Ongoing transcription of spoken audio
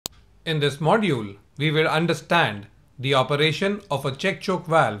In this module, we will understand the operation of a check-choke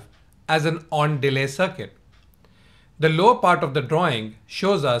valve as an on-delay circuit. The lower part of the drawing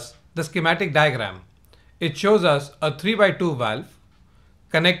shows us the schematic diagram. It shows us a 3x2 valve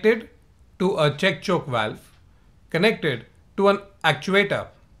connected to a check-choke valve connected to an actuator.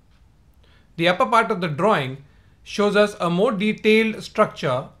 The upper part of the drawing shows us a more detailed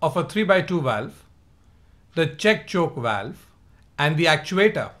structure of a 3x2 valve, the check-choke valve, and the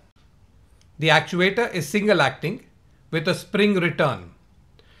actuator. The actuator is single acting with a spring return.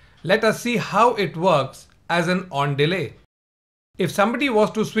 Let us see how it works as an on delay. If somebody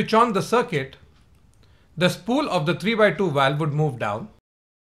was to switch on the circuit, the spool of the 3x2 valve would move down,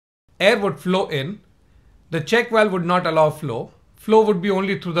 air would flow in, the check valve would not allow flow would be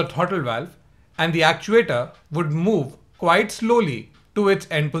only through the throttle valve, and the actuator would move quite slowly to its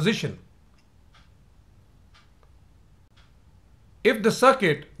end position. If the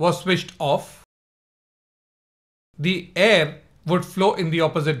circuit was switched off, the air would flow in the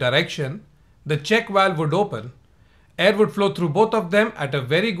opposite direction, the check valve would open, air would flow through both of them at a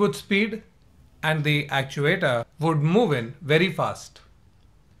very good speed, and the actuator would move in very fast.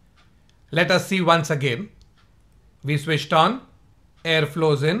 Let us see once again. We switched on, air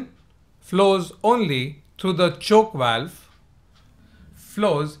flows in, flows only through the choke valve,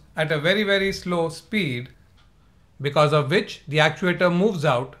 flows at a very slow speed, because of which the actuator moves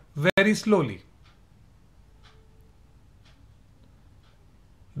out very slowly.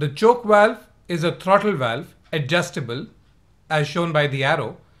 The choke valve is a throttle valve, adjustable, as shown by the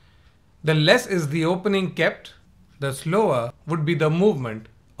arrow. The less is the opening kept, the slower would be the movement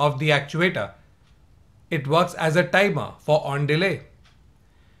of the actuator. It works as a timer for on delay.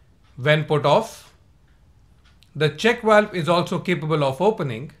 When put off, the check valve is also capable of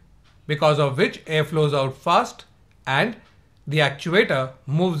opening, because of which air flows out fast and the actuator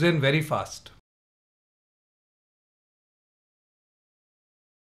moves in very fast.